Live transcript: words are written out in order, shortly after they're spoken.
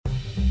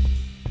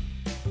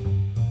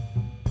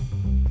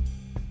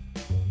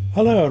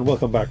Hello and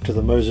welcome back to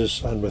the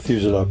Moses and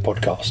Methuselah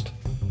podcast.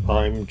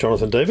 I'm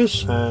Jonathan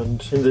Davis,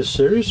 and in this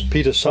series,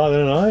 Peter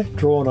Silent and I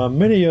draw on our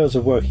many years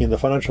of working in the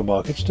financial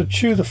markets to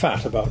chew the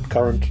fat about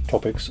current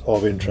topics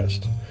of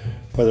interest.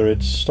 Whether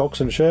it's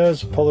stocks and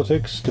shares,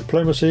 politics,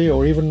 diplomacy,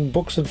 or even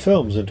books and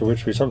films into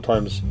which we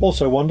sometimes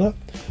also wander,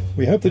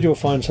 we hope that you'll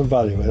find some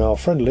value in our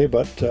friendly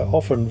but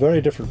often very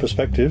different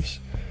perspectives,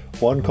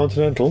 one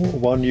continental,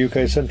 one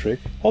UK-centric,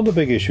 on the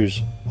big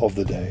issues of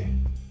the day.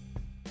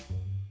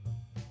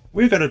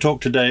 We're going to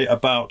talk today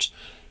about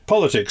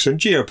politics and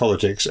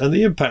geopolitics and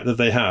the impact that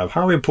they have.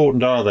 How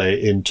important are they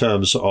in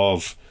terms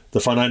of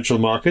the financial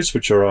markets,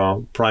 which are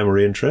our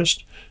primary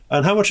interest,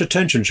 and how much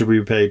attention should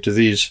be paid to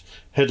these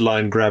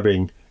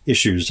headline-grabbing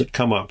issues that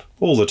come up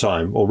all the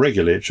time, or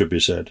regularly, it should be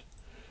said.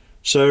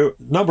 So,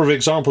 a number of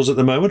examples at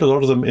the moment, a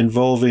lot of them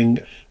involving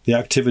the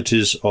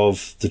activities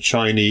of the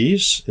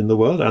Chinese in the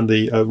world and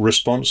the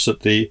response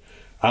that the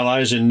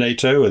allies in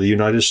NATO, or the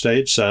United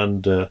States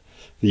and the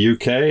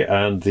UK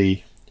and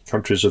the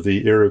countries of the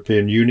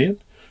European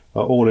Union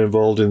are all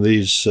involved in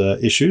these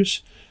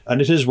issues. And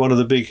it is one of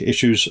the big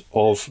issues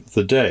of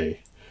the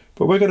day.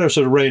 But we're going to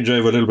sort of range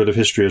over a little bit of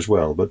history as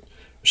well. But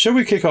shall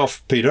we kick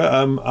off, Peter?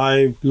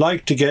 I'd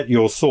like to get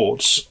your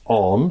thoughts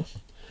on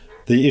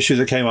the issue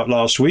that came up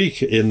last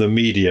week in the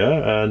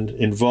media and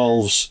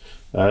involves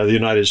the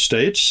United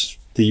States,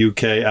 the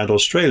UK and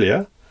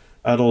Australia,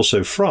 and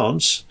also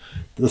France.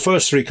 The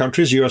first three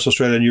countries, US,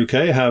 Australia and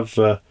UK,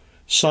 have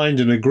signed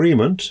an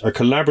agreement, a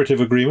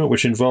collaborative agreement,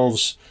 which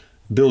involves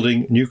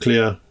building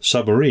nuclear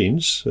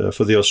submarines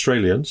for the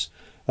Australians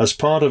as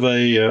part of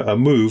a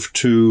move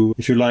to,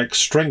 if you like,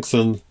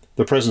 strengthen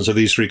the presence of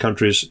these three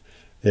countries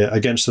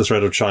against the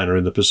threat of China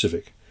in the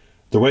Pacific.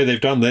 The way they've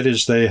done that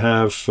is they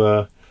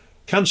have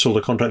cancelled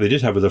a contract they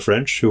did have with the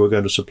French, who were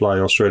going to supply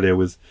Australia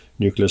with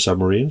nuclear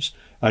submarines,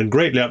 and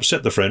greatly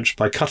upset the French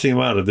by cutting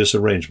them out of this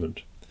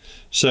arrangement.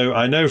 So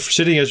I know,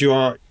 sitting as you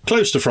are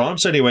close to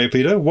France anyway,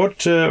 Peter,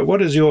 what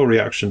is your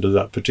reaction to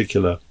that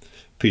particular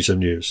piece of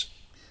news?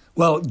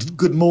 Well,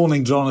 good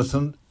morning,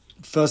 Jonathan.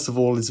 First of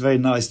all, it's very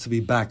nice to be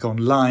back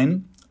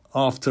online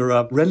after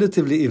a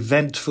relatively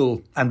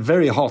eventful and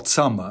very hot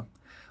summer.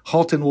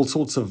 Hot in all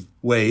sorts of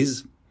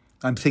ways.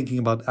 I'm thinking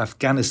about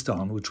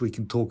Afghanistan, which we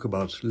can talk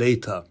about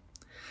later.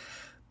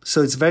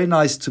 So it's very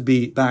nice to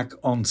be back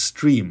on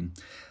stream.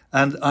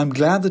 And I'm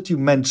glad that you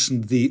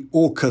mentioned the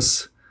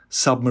AUKUS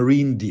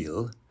submarine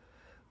deal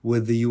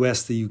with the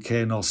US, the UK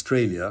and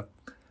Australia,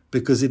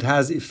 because it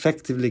has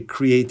effectively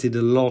created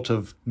a lot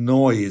of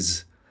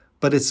noise.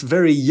 But it's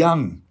very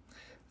young.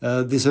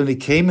 This only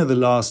came in the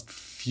last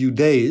few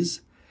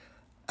days,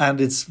 and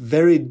it's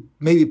very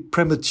maybe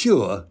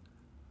premature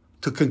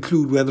to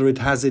conclude whether it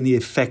has any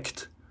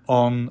effect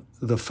on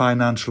the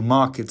financial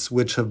markets,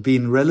 which have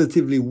been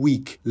relatively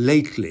weak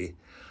lately.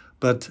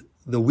 But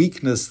the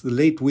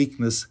late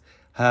weakness,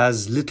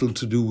 has little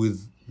to do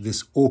with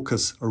this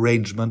AUKUS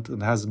arrangement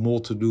and has more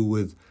to do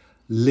with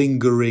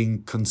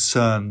lingering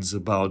concerns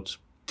about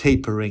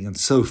tapering and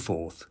so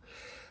forth.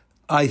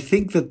 I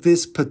think that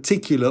this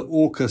particular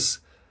AUKUS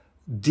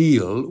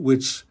deal,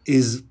 which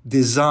is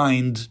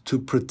designed to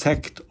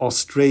protect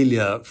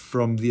Australia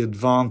from the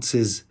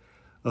advances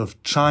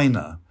of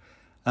China,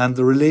 and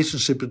the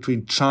relationship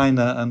between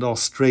China and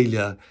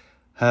Australia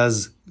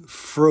has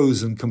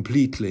frozen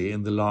completely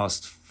in the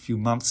last few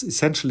months,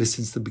 essentially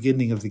since the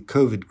beginning of the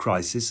COVID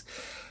crisis,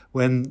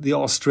 when the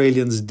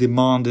Australians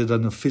demanded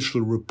an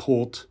official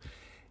report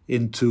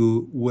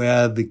into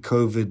where the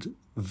COVID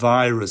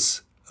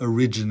virus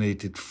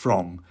originated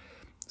from,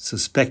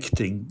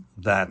 suspecting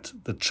that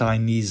the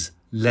Chinese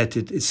let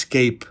it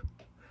escape,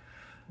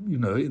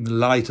 in the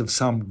light of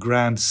some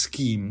grand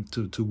scheme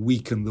to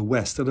weaken the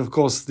West. And of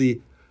course,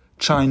 the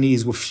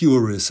Chinese were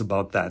furious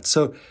about that.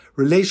 So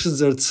relations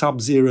are at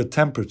sub-zero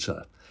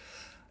temperature.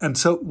 And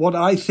so what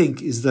I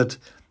think is that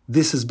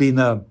this has been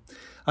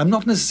I'm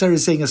not necessarily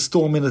saying a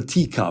storm in a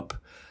teacup,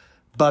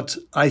 but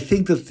I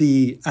think that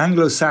the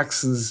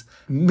Anglo-Saxons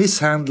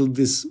mishandled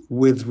this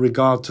with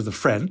regard to the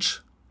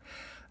French.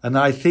 And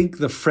I think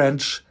the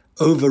French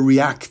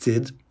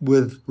overreacted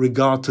with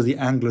regard to the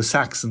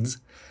Anglo-Saxons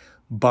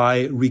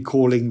by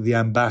recalling the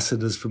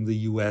ambassadors from the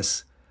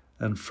US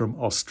and from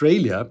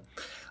Australia.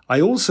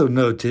 I also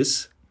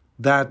notice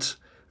that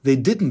they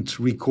didn't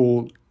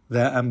recall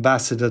their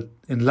ambassador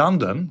in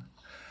London.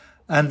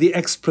 And the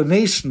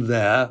explanation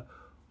there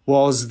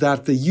was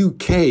that the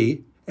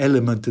UK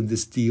element in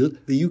this deal,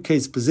 the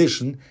UK's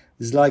position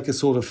is like a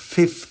sort of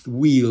fifth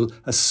wheel,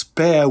 a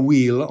spare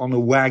wheel on a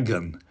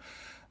wagon.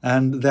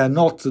 And they're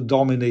not the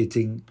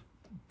dominating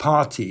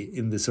party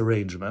in this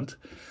arrangement.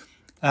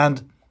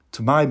 And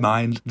to my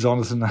mind,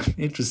 Jonathan, I'm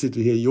interested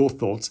to hear your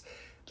thoughts.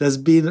 There's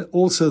been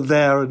also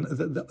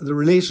the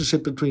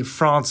relationship between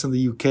France and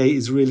the UK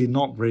is really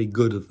not very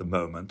good at the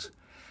moment.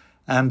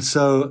 And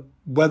so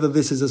whether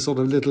this is a sort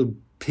of little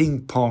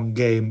ping-pong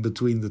game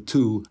between the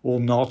two or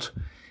not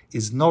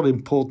is not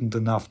important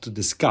enough to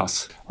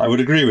discuss. I would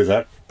agree with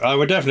that. I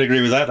would definitely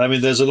agree with that. I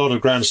mean, there's a lot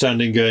of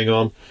grandstanding going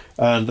on,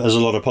 and there's a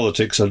lot of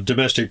politics and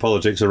domestic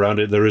politics around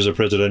it. There is a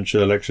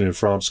presidential election in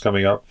France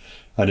coming up,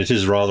 and it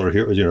is rather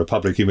a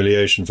public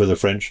humiliation for the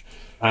French.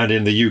 And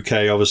in the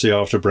UK, obviously,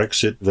 after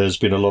Brexit, there's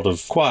been a lot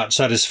of quiet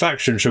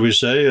satisfaction, shall we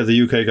say, of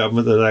the UK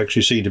government that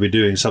actually seem to be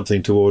doing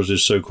something towards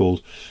this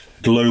so-called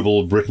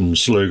global Britain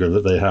slogan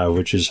that they have,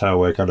 which is how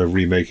we're kind of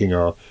remaking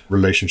our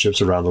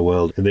relationships around the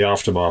world in the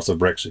aftermath of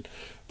Brexit.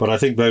 But I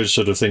think those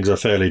sort of things are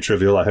fairly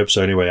trivial. I hope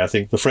so anyway. I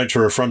think the French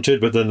are affronted,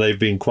 but then they've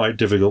been quite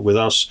difficult with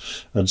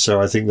us. And so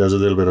I think there's a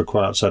little bit of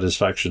quiet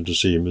satisfaction to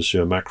see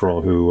Monsieur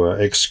Macron, who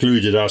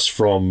excluded us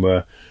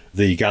from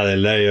the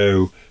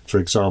Galileo, for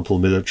example,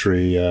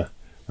 military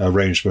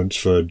arrangements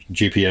for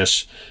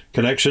GPS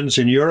connections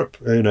in Europe.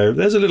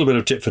 There's a little bit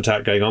of tit for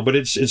tat going on, but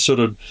it's sort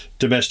of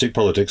domestic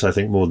politics, I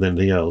think, more than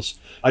anything else.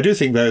 I do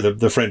think, though, that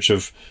the French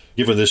have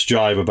given this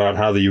jibe about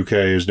how the UK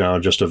is now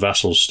just a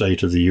vassal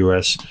state of the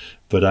US.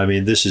 But I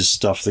mean, this is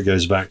stuff that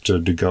goes back to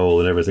de Gaulle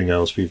and everything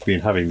else. We've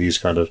been having these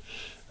kind of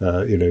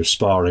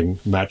sparring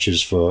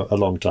matches for a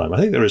long time. I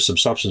think there is some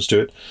substance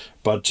to it,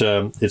 but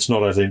it's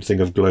not, I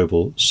think, of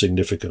global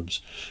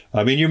significance.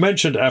 I mean, you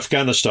mentioned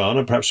Afghanistan,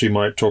 and perhaps we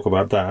might talk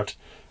about that.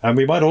 And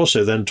we might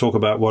also then talk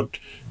about what,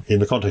 in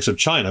the context of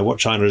China, what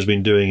China has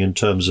been doing in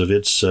terms of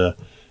its, I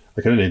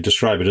can only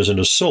describe it as an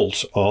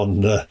assault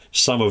on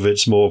some of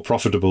its more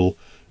profitable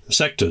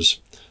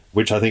sectors,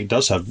 which I think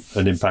does have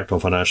an impact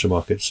on financial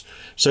markets.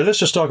 So let's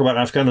just talk about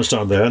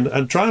Afghanistan there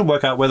and try and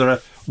work out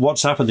whether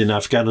what's happened in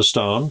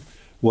Afghanistan,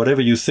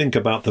 whatever you think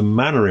about the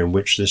manner in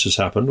which this has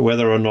happened,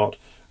 whether or not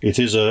it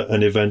is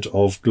an event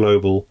of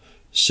global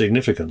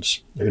significance.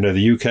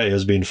 The UK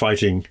has been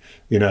fighting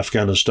in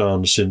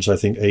Afghanistan since, I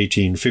think,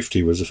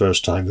 1850 was the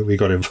first time that we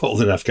got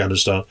involved in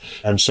Afghanistan,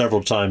 and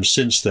several times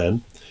since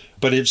then.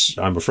 But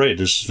I'm afraid,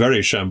 this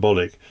very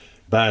shambolic,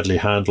 badly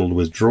handled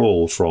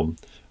withdrawal from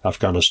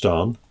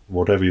Afghanistan,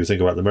 whatever you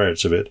think about the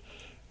merits of it,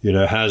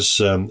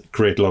 has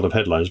created a lot of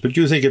headlines. But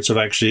do you think it's of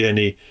actually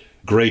any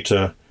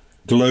greater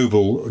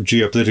global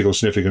geopolitical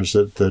significance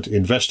that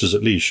investors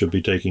at least should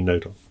be taking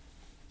note of?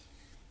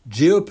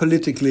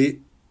 Geopolitically,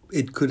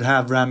 it could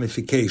have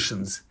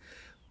ramifications,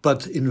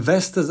 but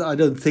investors, I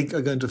don't think,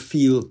 are going to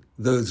feel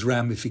those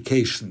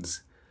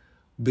ramifications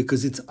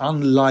because it's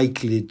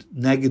unlikely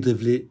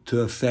negatively to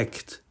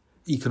affect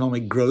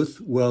economic growth,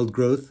 world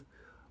growth,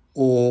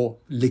 or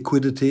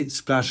liquidity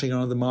splashing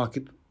around the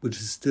market, which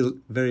is still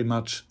very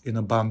much in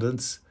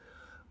abundance,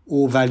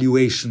 or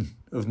valuation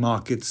of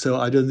markets. So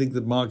I don't think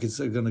that markets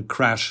are going to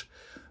crash.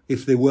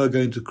 If they were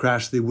going to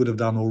crash, they would have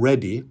done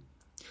already.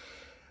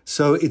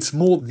 So it's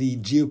more the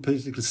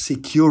geopolitical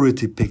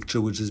security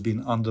picture which has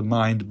been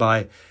undermined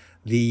by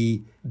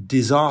the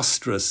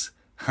disastrous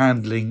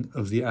handling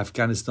of the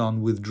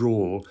Afghanistan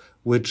withdrawal,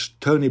 which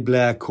Tony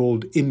Blair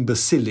called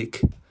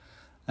imbecilic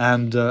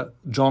and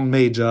John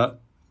Major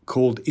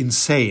called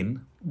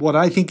insane. What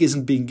I think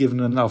isn't being given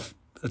enough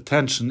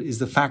attention is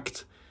the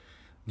fact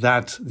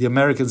that the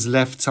Americans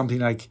left something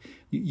like,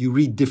 you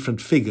read different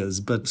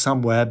figures, but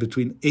somewhere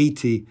between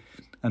 80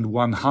 and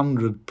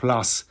 100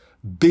 plus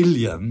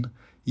billion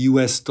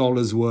US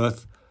dollars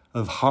worth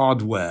of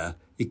hardware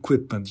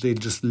equipment. They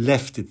just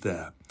left it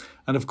there.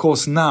 And of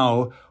course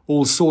now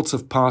all sorts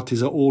of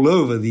parties are all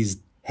over these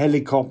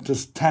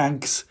helicopters,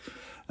 tanks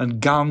and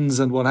guns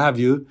and what have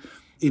you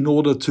in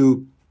order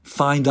to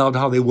find out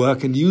how they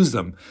work and use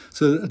them.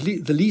 So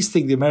the least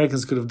thing the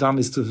Americans could have done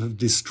is to have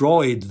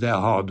destroyed their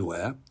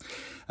hardware.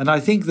 And I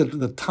think that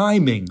the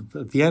timing,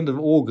 at the end of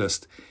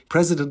August,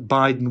 President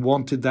Biden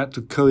wanted that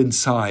to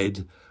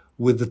coincide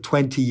with the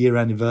 20-year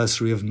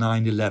anniversary of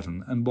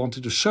 9/11 and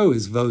wanted to show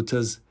his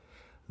voters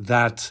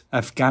that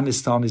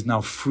Afghanistan is now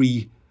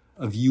free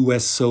of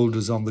US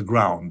soldiers on the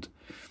ground.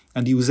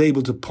 And he was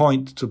able to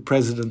point to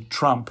President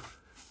Trump,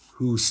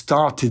 who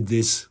started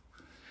this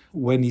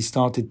when he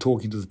started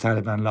talking to the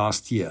Taliban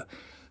last year.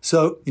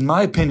 So, in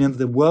my opinion,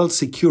 the world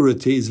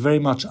security is very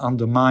much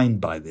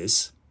undermined by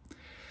this.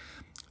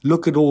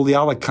 Look at all the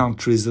other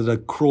countries that are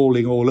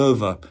crawling all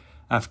over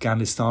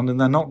Afghanistan, and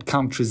they're not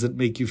countries that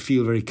make you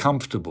feel very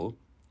comfortable.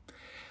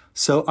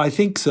 So I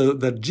think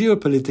that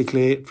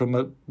geopolitically, from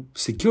a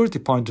security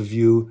point of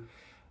view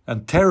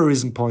and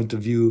terrorism point of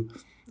view,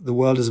 the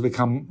world has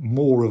become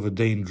more of a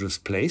dangerous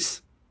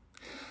place.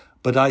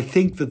 But I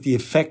think that the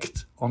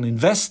effect on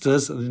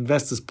investors and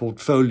investors'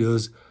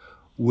 portfolios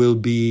will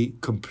be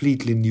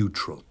completely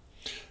neutral.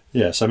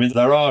 Yes, I mean,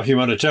 there are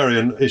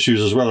humanitarian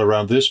issues as well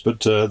around this,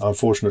 but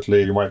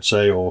unfortunately, you might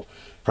say, or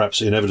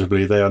perhaps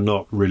inevitably, they are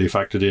not really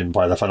factored in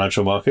by the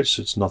financial markets.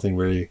 It's nothing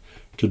really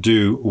to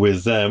do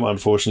with them,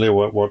 unfortunately.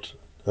 What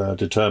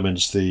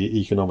determines the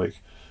economic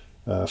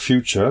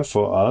future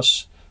for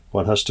us,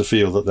 one has to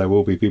feel that there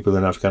will be people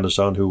in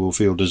Afghanistan who will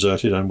feel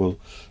deserted and will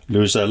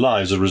lose their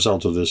lives as a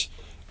result of this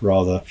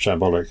rather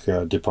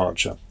shambolic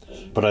departure.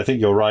 But I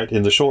think you're right.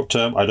 In the short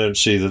term, I don't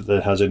see that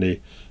it has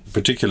any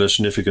particular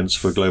significance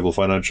for global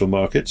financial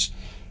markets,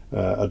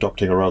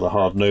 adopting a rather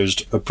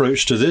hard-nosed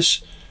approach to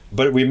this.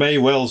 But we may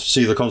well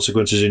see the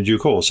consequences in due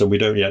course, and we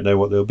don't yet know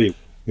what they'll be.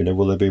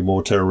 Will there be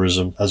more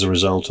terrorism as a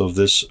result of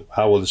this?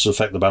 How will this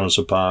affect the balance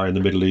of power in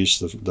the Middle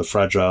East, the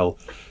fragile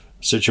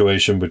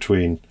situation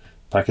between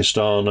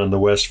Pakistan and the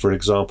West, for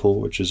example,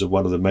 which is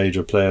one of the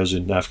major players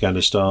in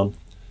Afghanistan,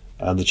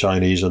 and the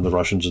Chinese and the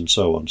Russians and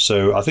so on.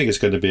 So I think it's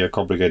going to be a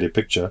complicated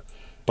picture,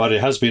 but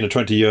it has been a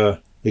 20-year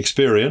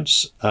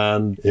experience,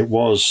 and it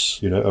was,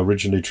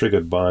 originally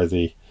triggered by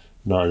the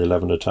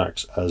 9/11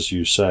 attacks, as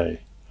you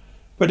say.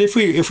 But if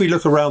we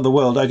look around the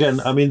world, again,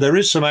 there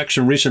is some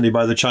action recently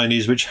by the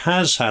Chinese which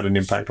has had an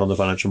impact on the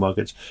financial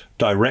markets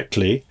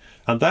directly,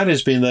 and that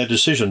has been their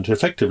decision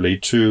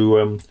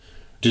to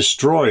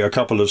destroy a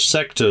couple of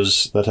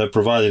sectors that have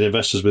provided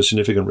investors with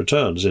significant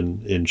returns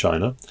in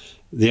China.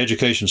 The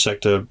education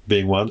sector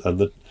being one, and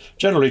the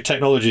generally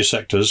technology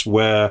sectors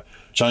where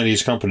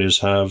Chinese companies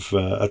have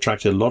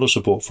attracted a lot of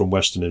support from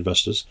Western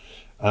investors,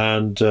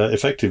 and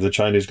effectively the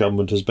Chinese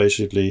government has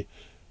basically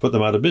put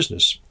them out of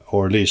business,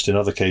 or at least in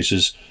other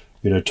cases,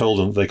 told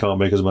them they can't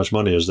make as much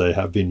money as they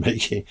have been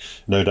making,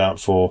 no doubt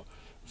for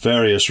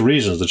various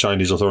reasons. The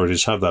Chinese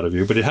authorities have that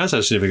view, but it has had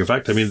a significant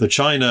effect. The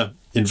China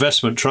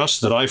investment trusts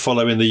that I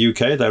follow in the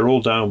UK, they're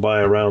all down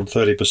by around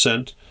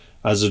 30%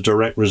 as a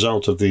direct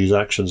result of these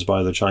actions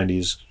by the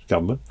Chinese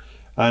government.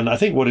 And I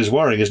think what is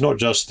worrying is not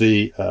just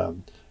the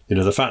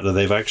fact that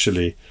they've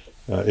actually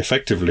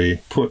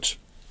effectively put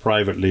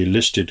privately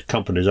listed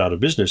companies out of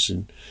business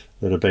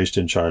that are based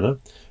in China,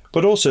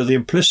 but also the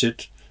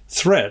implicit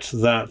threat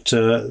that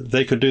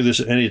they could do this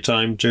at any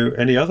time to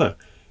any other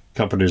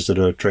companies that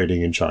are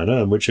trading in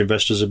China and which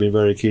investors have been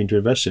very keen to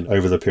invest in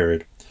over the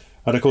period.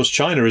 And of course,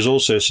 China is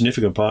also a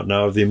significant part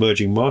now of the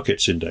emerging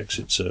markets index.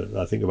 It's,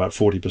 I think, about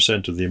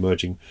 40% of the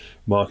emerging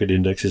market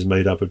index is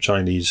made up of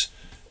Chinese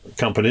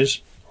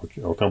companies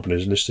or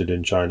companies listed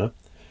in China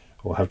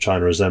or have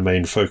China as their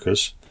main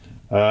focus.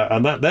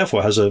 And that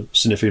therefore has a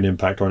significant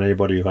impact on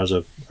anybody who has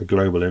a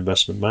global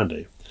investment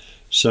mandate.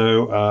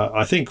 So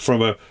I think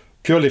from a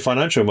purely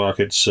financial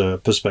markets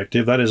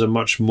perspective, that is a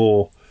much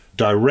more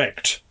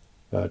direct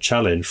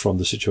challenge from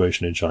the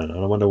situation in China.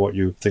 And I wonder what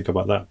you think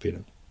about that,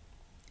 Peter.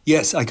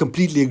 Yes, I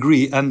completely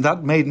agree. And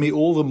that made me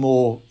all the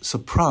more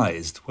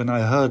surprised when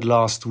I heard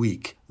last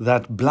week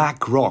that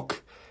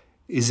BlackRock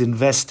is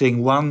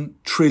investing $1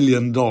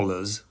 trillion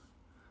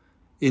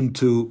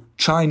into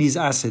Chinese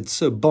assets,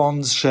 so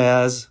bonds,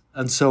 shares,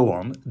 and so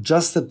on,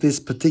 just at this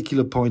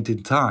particular point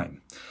in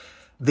time.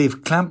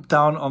 They've clamped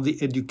down on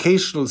the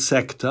educational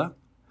sector.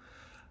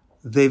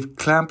 They've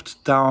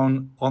clamped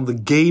down on the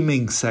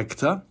gaming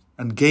sector.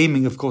 And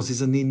gaming, of course,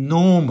 is an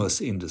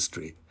enormous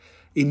industry.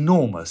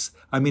 Enormous.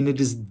 It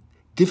is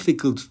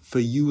difficult for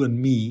you and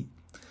me,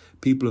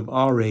 people of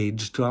our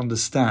age, to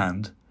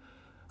understand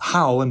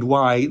how and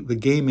why the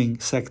gaming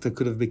sector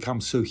could have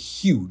become so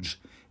huge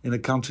in a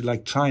country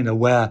like China,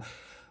 where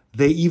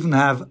they even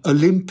have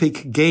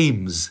Olympic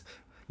Games,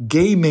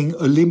 gaming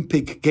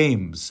Olympic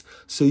Games.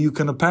 So you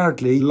can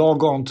apparently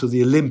log on to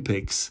the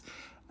Olympics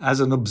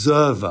as an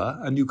observer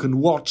and you can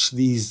watch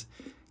these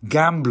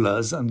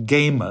gamblers and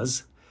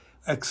gamers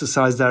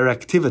exercise their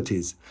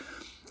activities.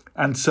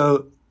 And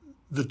so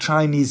the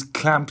Chinese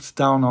clamped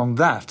down on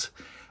that.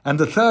 And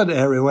the third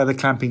area where they're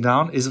clamping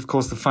down is, of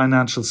course, the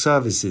financial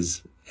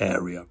services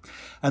area.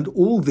 And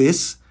all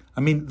this,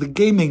 the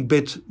gaming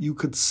bit you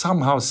could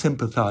somehow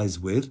sympathize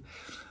with.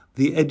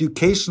 The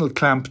educational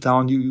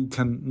clampdown you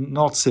can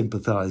not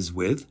sympathize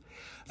with.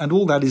 And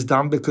all that is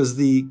done because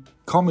the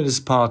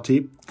Communist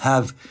Party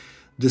have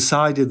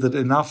decided that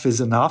enough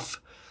is enough.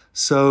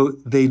 So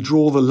they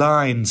draw the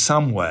line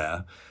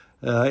somewhere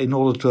in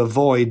order to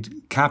avoid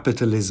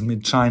capitalism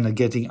in China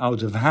getting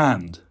out of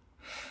hand.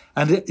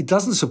 And it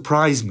doesn't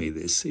surprise me,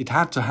 this. It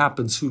had to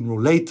happen sooner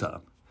or later.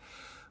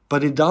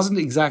 But it doesn't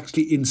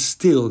exactly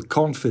instill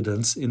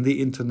confidence in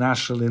the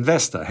international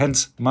investor.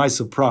 Hence my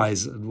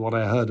surprise at what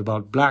I heard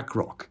about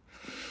BlackRock.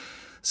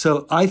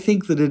 So I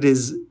think that it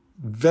is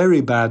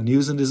very bad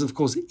news and is, of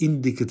course,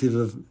 indicative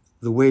of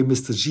the way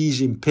Mr. Xi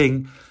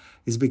Jinping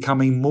is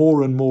becoming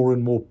more and more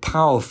and more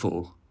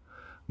powerful,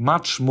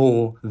 much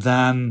more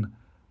than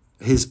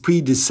his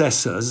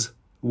predecessors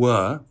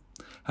were.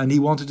 And he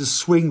wanted to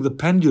swing the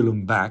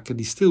pendulum back, and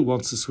he still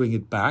wants to swing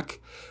it back,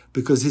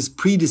 because his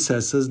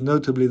predecessors,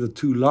 notably the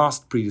two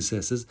last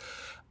predecessors,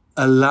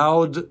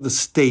 allowed the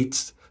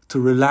state to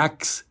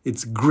relax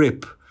its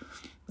grip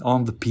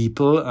on the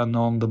people and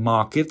on the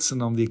markets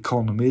and on the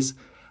economies.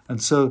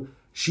 And so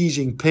Xi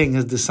Jinping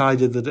has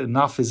decided that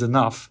enough is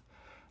enough,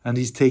 and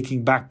he's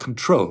taking back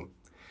control.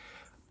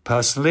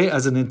 Personally,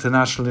 as an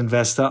international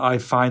investor, I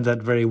find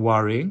that very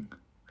worrying,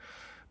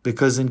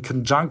 because in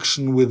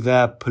conjunction with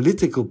their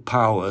political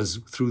powers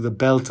through the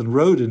Belt and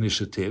Road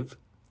Initiative,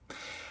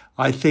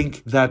 I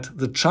think that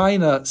the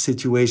China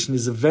situation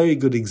is a very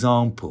good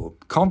example,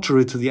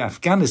 contrary to the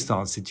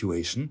Afghanistan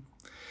situation,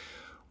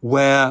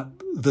 where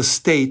the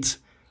state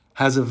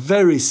has a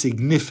very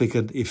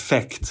significant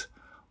effect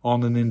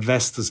on an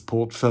investor's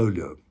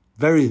portfolio.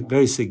 Very,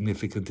 very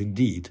significant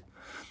indeed.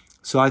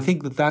 So I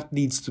think that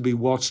needs to be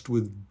watched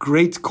with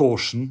great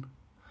caution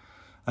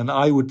And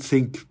I would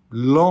think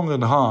long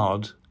and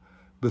hard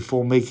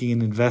before making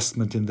an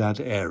investment in that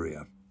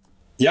area.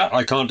 Yeah,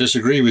 I can't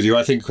disagree with you.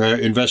 I think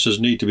investors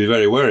need to be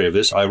very wary of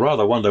this. I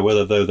rather wonder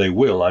whether, though, they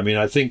will. I mean,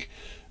 I think,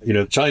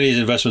 Chinese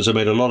investments have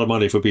made a lot of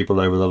money for people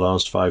over the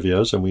last 5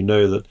 years. And we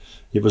know that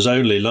it was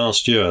only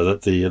last year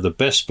that the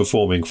best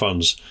performing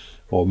funds,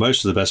 or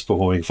most of the best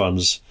performing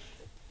funds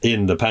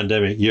in the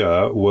pandemic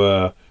year,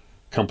 were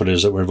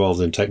companies that were involved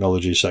in the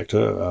technology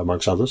sector,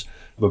 amongst others,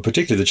 but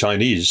particularly the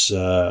Chinese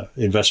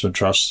investment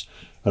trusts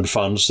and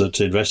funds that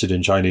invested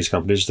in Chinese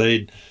companies.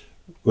 They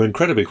were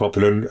incredibly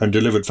popular and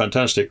delivered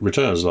fantastic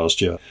returns last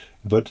year.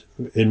 But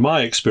in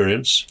my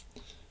experience,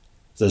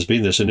 there's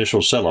been this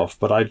initial sell-off,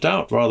 but I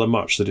doubt rather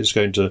much that it's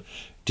going to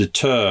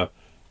deter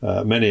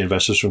many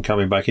investors from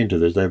coming back into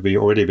this. They've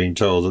already been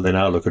told that they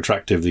now look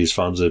attractive, these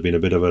funds. There's been a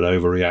bit of an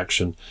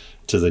overreaction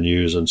to the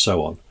news and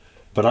so on.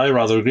 But I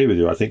rather agree with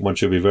you. I think one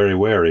should be very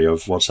wary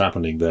of what's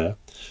happening there.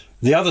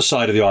 The other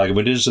side of the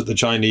argument is that the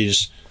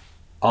Chinese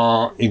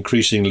are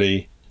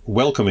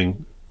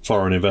welcoming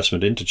foreign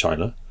investment into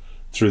China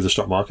through the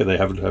stock market. They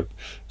have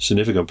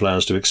significant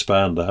plans to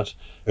expand that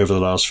over the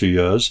last few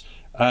years.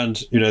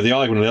 And, the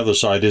argument on the other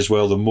side is,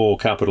 well, the more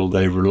capital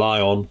they rely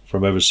on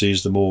from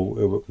overseas, the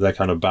more they're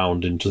kind of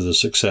bound into the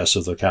success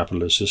of the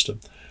capitalist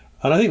system.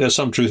 And I think there's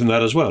some truth in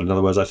that as well. In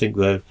other words, I think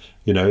that,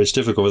 it's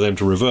difficult for them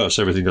to reverse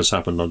everything that's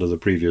happened under the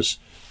previous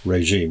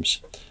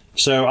regimes.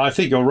 So I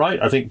think you're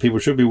right. I think people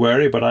should be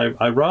wary, but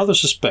I rather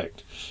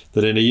suspect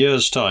that in a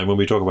year's time, when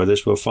we talk about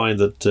this, we'll find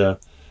that,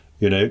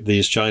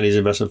 these Chinese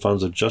investment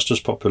funds are just as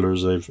popular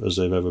as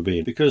they've ever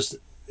been. Because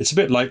it's a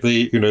bit like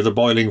the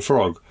boiling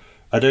frog.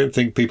 I don't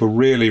think people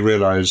really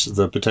realize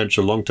the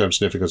potential long-term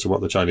significance of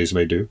what the Chinese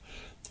may do.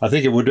 I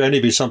think it would only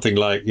be something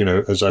like,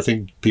 as I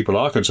think people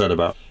are concerned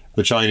about,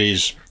 the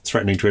Chinese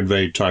threatening to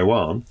invade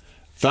Taiwan.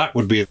 That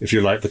would be, if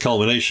you like, the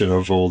culmination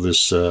of all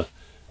this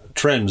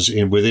trends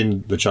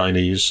within the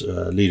Chinese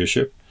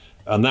leadership.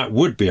 And that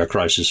would be a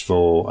crisis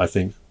for, I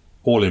think,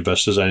 all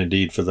investors and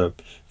indeed for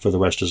the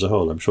West as a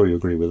whole. I'm sure you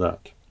agree with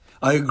that.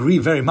 I agree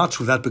very much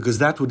with that, because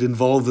that would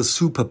involve the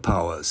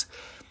superpowers.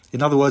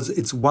 In other words,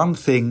 it's one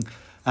thing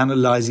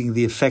analyzing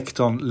the effect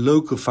on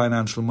local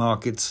financial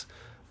markets,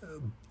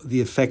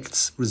 the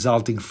effects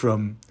resulting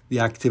from the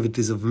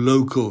activities of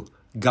local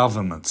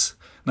governments.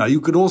 Now, you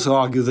could also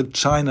argue that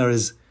China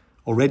is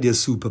already a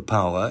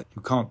superpower.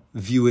 You can't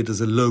view it as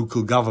a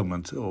local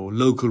government or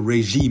local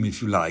regime,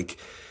 if you like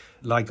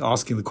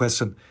asking the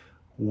question,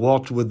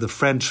 what would the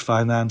French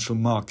financial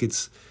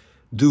markets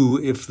do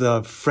if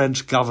the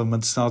French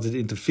government started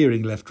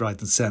interfering left, right,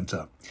 and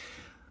center?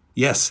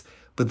 Yes,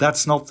 but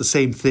that's not the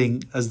same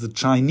thing as the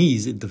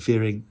Chinese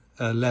interfering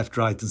left,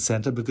 right, and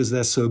center, because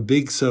they're so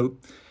big, so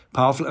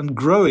powerful, and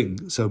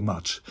growing so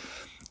much.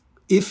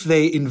 If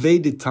they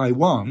invaded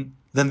Taiwan,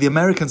 then the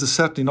Americans are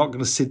certainly not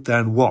going to sit there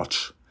and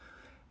watch,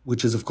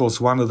 which is, of course,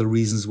 one of the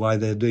reasons why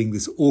they're doing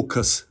this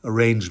AUKUS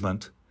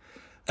arrangement.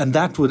 And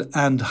that would,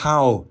 and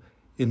how,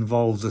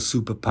 involve the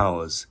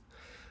superpowers.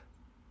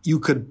 You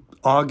could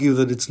argue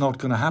that it's not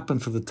going to happen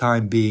for the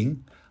time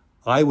being.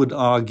 I would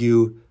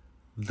argue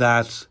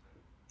that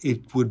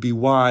it would be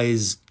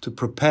wise to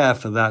prepare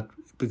for that,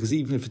 because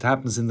even if it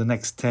happens in the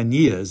next 10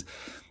 years,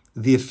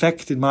 the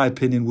effect, in my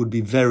opinion, would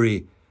be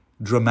very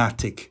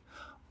dramatic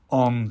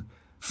on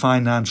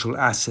financial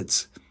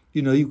assets.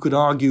 You could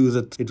argue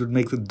that it would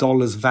make the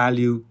dollar's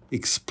value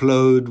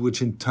explode,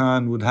 which in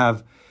turn would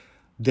have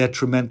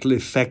detrimental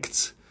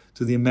effects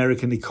to the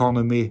American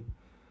economy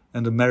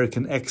and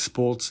American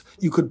exports.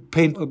 You could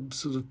paint a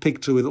sort of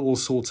picture with all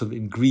sorts of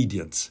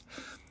ingredients.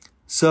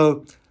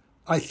 So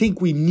I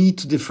think we need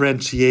to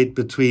differentiate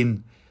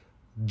between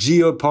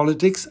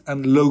geopolitics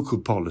and local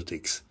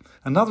politics.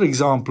 Another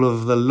example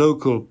of the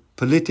local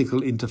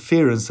political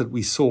interference that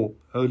we saw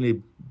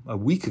only a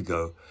week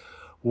ago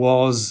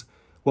was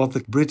what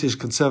the British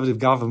Conservative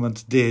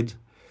government did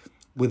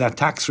with their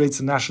tax rates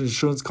and national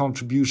insurance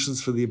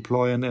contributions for the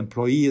employer and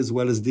employee, as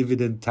well as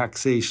dividend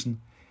taxation,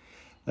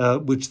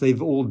 which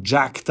they've all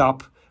jacked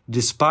up,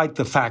 despite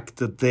the fact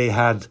that they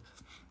had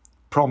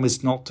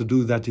promised not to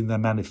do that in their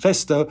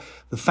manifesto.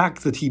 The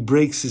fact that he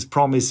breaks his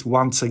promise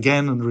once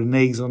again and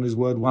reneges on his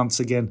word once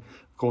again,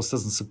 of course,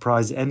 doesn't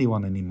surprise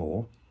anyone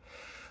anymore.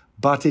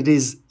 But it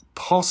is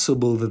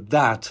possible that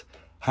that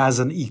has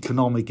an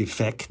economic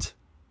effect,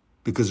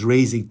 because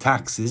raising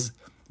taxes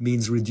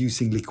means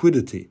reducing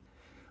liquidity,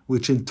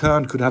 which in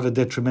turn could have a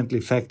detrimental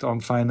effect on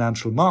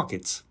financial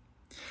markets.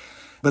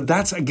 But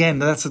that's at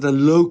a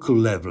local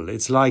level.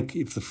 It's like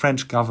if the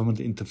French government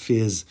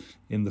interferes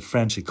in the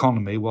French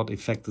economy, what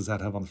effect does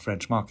that have on the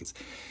French markets?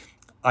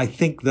 I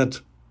think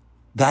that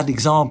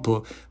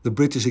example, the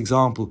British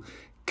example,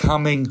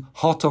 coming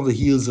hot on the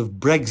heels of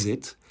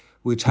Brexit,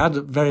 which had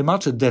very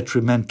much a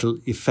detrimental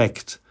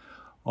effect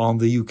on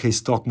the UK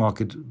stock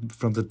market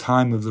from the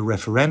time of the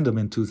referendum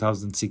in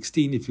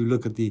 2016. If you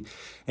look at the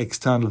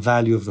external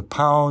value of the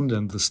pound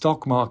and the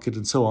stock market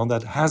and so on,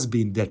 that has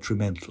been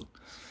detrimental.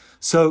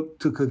 So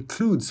to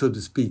conclude, so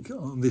to speak,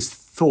 on this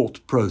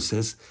thought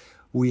process,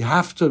 we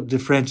have to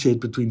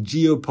differentiate between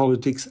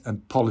geopolitics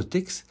and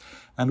politics.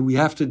 And we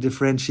have to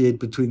differentiate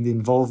between the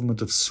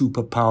involvement of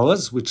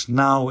superpowers, which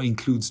now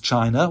includes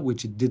China,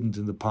 which it didn't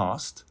in the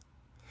past,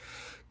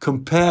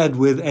 compared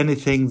with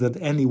anything that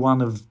any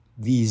one of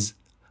these,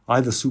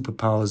 either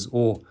superpowers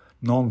or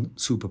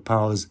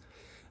non-superpowers,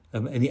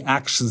 any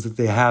actions that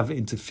they have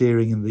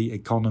interfering in the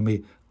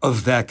economy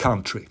of their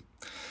country.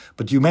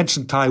 But you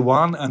mentioned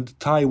Taiwan, and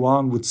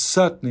Taiwan would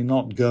certainly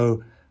not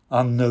go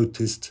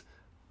unnoticed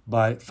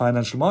by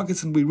financial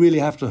markets, and we really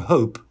have to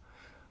hope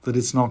that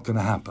it's not going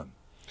to happen.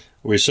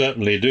 We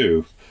certainly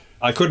do.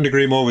 I couldn't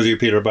agree more with you,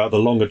 Peter, about the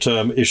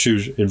longer-term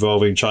issues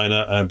involving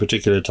China and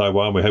particularly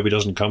Taiwan. We hope it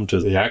doesn't come to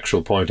the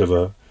actual point of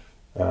a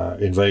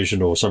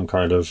invasion or some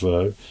kind of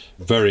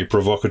very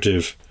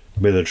provocative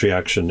military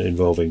action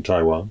involving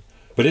Taiwan.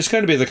 But it's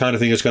going to be the kind of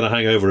thing that's going to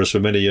hang over us for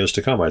many years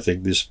to come, I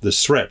think,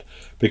 this threat,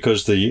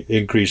 because the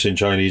increase in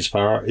Chinese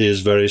power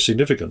is very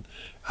significant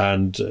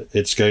and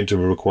it's going to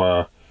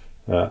require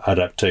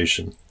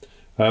adaptation.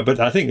 But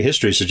I think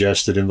history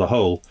suggests that in the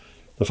whole,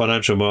 the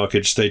financial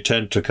markets, they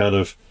tend to kind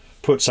of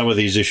put some of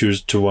these issues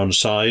to one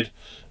side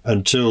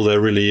until there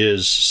really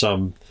is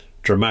some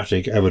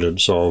dramatic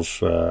evidence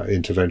of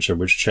intervention,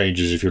 which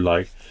changes, if you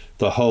like,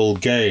 the whole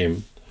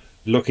game.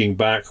 Looking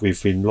back, we've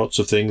seen lots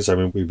of things. I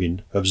mean, we've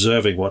been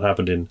observing what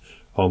happened in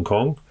Hong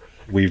Kong.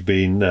 We've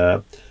been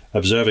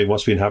observing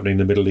what's been happening in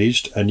the Middle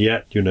East. And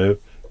yet, the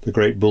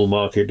great bull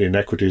market in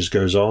equities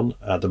goes on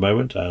at the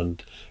moment,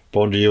 and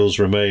bond yields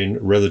remain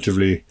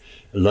relatively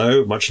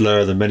low, much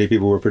lower than many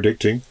people were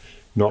predicting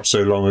not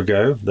so long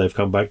ago. They've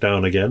come back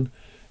down again.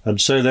 And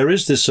so there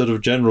is this sort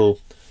of general,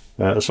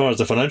 as far as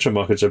the financial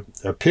markets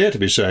appear to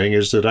be saying,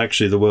 is that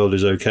actually the world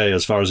is okay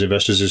as far as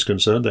investors is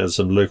concerned. There's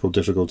some local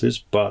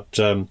difficulties, but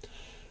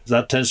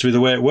that tends to be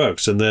the way it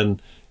works. And then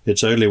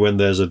it's only when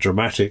there's a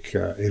dramatic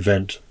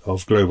event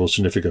of global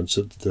significance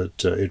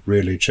that it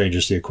really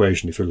changes the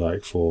equation, if you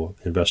like, for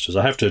investors.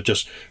 I have to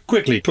just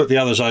quickly put the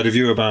other side of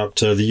view about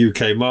the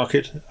UK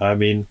market. I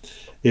mean,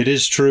 it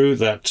is true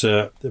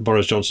that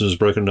Boris Johnson has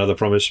broken another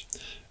promise.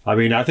 I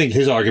mean, I think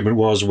his argument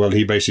was, well,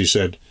 he basically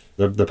said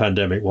the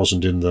pandemic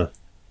wasn't in the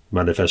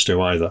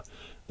manifesto either.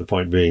 The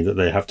point being that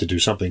they have to do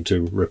something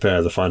to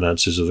repair the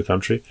finances of the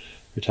country.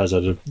 It has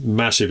had a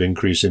massive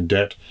increase in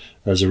debt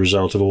as a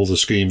result of all the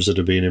schemes that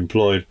have been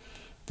employed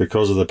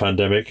because of the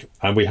pandemic.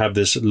 And we have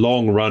this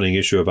long-running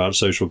issue about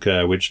social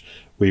care, which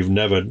we've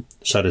never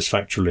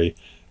satisfactorily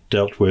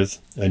dealt with.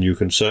 And you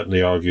can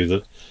certainly argue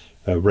that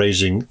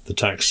raising the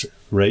tax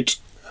rate,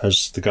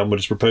 as the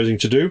government is proposing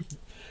to do,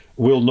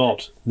 will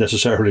not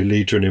necessarily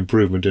lead to an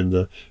improvement in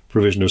the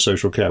provision of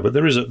social care. But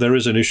there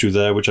is an issue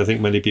there which I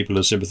think many people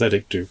are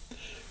sympathetic to.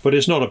 But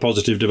it's not a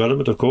positive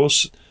development, of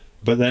course.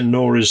 But then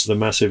nor is the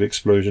massive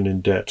explosion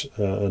in debt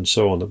and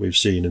so on that we've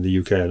seen in the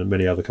UK and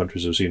many other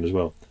countries have seen as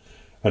well.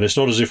 And it's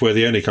not as if we're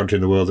the only country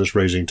in the world that's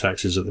raising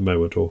taxes at the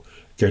moment or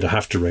going to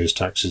have to raise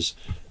taxes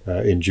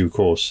in due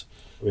course.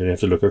 We have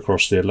to look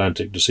across the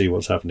Atlantic to see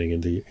what's happening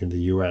in the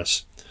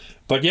US.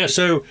 But yeah,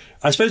 so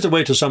I suppose the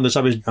way to sum this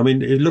up is, I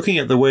mean, looking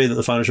at the way that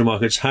the financial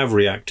markets have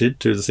reacted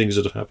to the things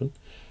that have happened,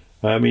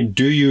 I mean,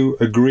 do you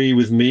agree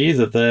with me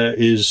that there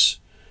is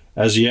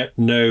as yet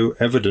no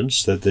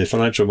evidence that the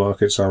financial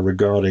markets are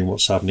regarding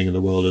what's happening in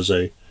the world as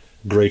a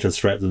greater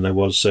threat than there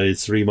was, say,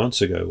 3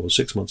 months ago or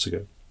 6 months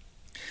ago?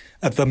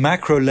 At the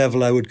macro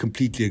level, I would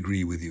completely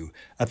agree with you.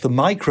 At the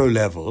micro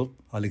level,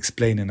 I'll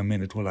explain in a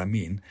minute what I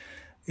mean,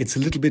 it's a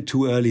little bit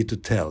too early to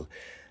tell.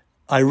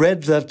 I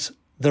read that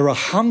there are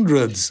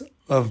hundreds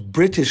of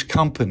British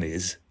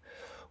companies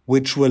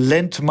which were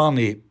lent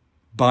money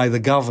by the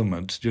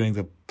government during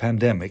the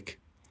pandemic,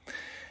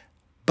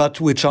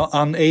 but which are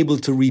unable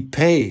to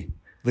repay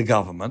the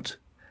government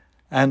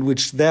and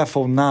which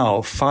therefore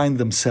now find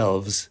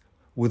themselves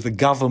with the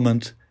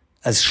government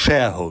as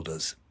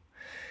shareholders.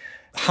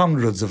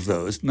 Hundreds of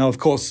those. Now, of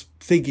course,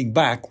 thinking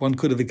back, one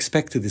could have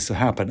expected this to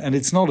happen. And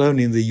it's not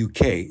only in the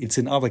UK, it's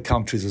in other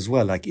countries as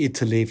well, like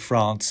Italy,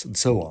 France, and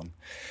so on.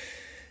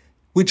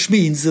 Which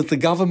means that the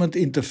government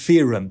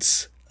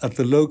interference at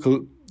the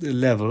local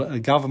level, a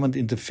government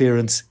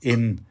interference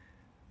in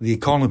the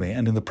economy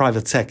and in the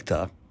private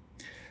sector,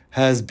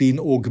 has been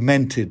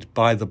augmented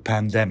by the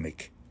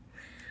pandemic.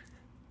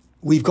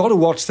 We've got to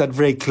watch that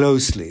very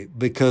closely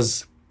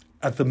because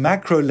at the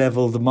macro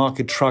level, the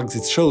market shrugs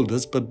its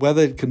shoulders, but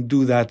whether it can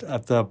do that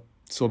at the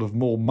sort of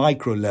more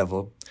micro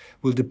level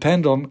will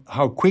depend on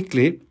how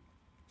quickly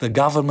the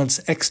governments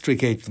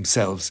extricate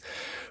themselves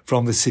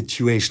from the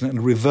situation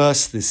and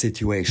reverse the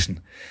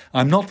situation.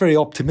 I'm not very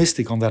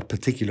optimistic on that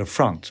particular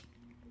front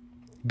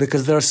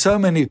because there are so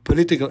many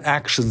political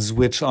actions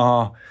which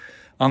are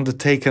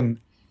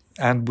undertaken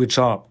and which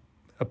are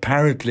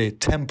apparently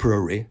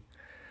temporary,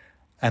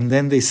 and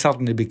then they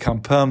suddenly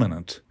become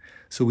permanent.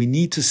 So we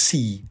need to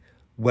see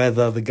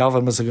whether the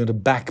governments are going to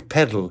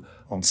backpedal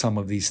on some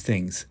of these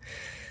things.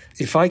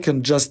 If I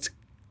can just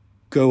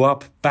go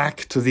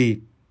back to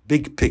the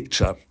big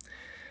picture,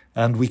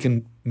 and we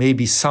can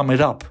maybe sum it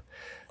up,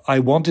 I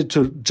wanted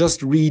to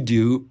just read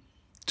you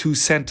 2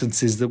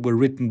 sentences that were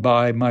written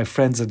by my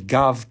friends at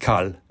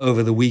GovCal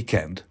over the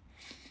weekend,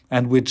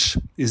 and which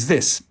is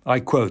this, I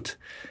quote,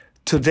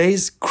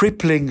 today's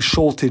crippling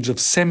shortage of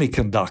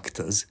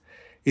semiconductors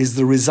is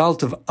the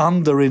result of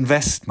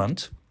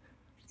underinvestment,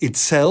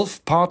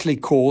 itself partly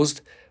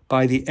caused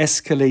by the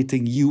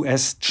escalating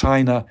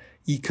US-China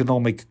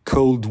economic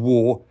Cold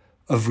War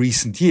of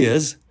recent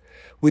years,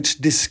 which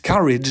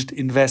discouraged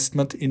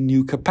investment in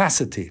new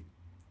capacity.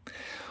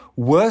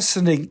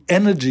 Worsening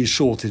energy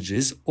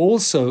shortages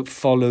also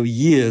follow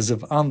years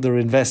of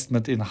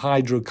underinvestment in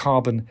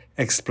hydrocarbon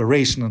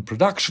exploration and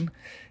production,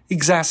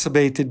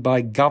 exacerbated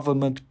by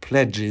government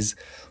pledges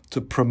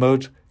to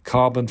promote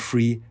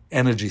carbon-free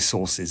energy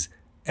sources.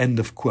 End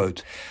of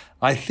quote.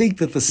 I think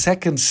that the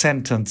second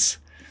sentence,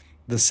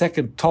 the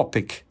second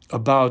topic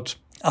about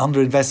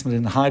underinvestment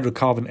in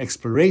hydrocarbon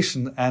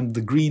exploration and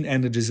the green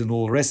energies and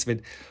all the rest of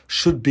it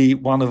should be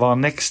one of our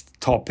next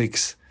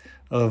topics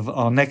of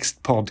our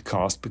next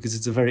podcast, because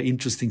it's a very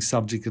interesting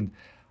subject and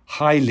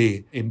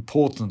highly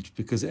important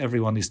because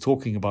everyone is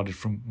talking about it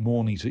from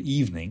morning to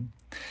evening.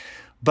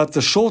 But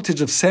the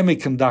shortage of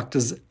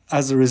semiconductors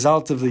as a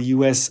result of the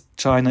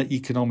US-China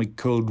economic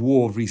Cold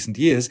War of recent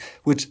years,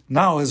 which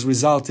now has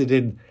resulted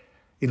in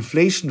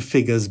inflation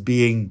figures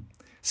being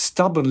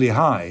stubbornly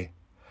high,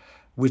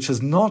 which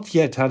has not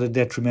yet had a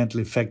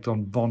detrimental effect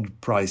on bond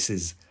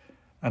prices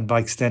and by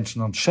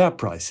extension on share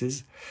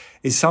prices,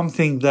 is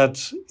something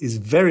that is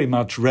very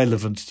much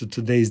relevant to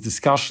today's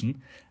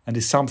discussion and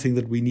is something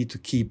that we need to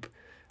keep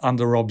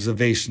under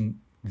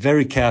observation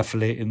very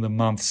carefully in the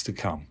months to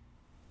come.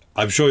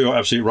 I'm sure you're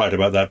absolutely right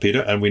about that,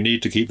 Peter, and we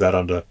need to keep that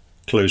under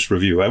close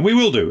review, and we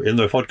will do in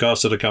the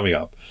podcasts that are coming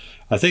up.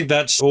 I think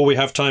that's all we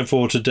have time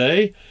for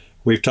today.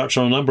 We've touched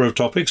on a number of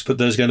topics, but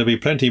there's going to be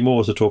plenty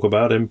more to talk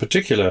about, in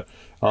particular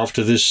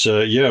after this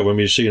year when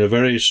we've seen a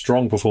very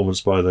strong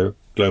performance by the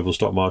global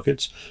stock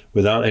markets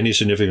without any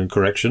significant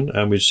correction,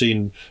 and we've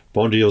seen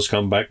bond yields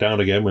come back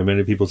down again when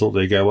many people thought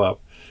they'd go up.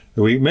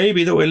 It may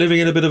be that we're living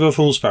in a bit of a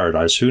fool's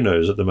paradise. Who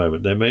knows at the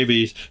moment? There may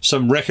be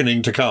some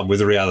reckoning to come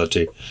with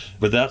reality,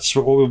 but that's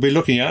what we'll be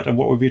looking at and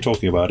what we'll be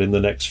talking about in the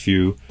next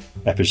few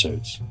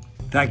episodes.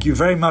 Thank you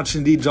very much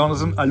indeed,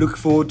 Jonathan. I look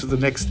forward to the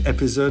next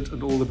episode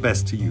and all the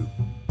best to you.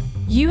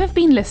 You have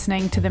been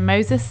listening to the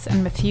Moses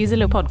and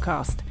Methuselah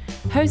podcast,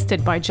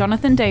 hosted by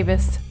Jonathan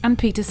Davis and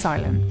Peter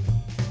Silent.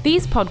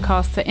 These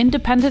podcasts are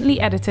independently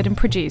edited and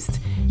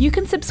produced. You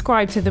can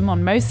subscribe to them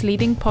on most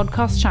leading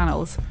podcast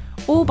channels,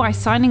 or by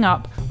signing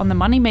up on the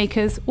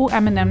Moneymakers or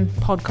M&M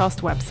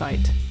podcast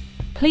website.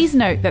 Please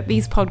note that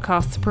these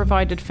podcasts are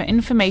provided for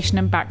information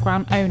and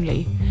background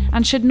only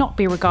and should not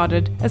be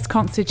regarded as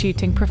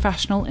constituting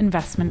professional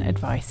investment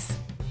advice.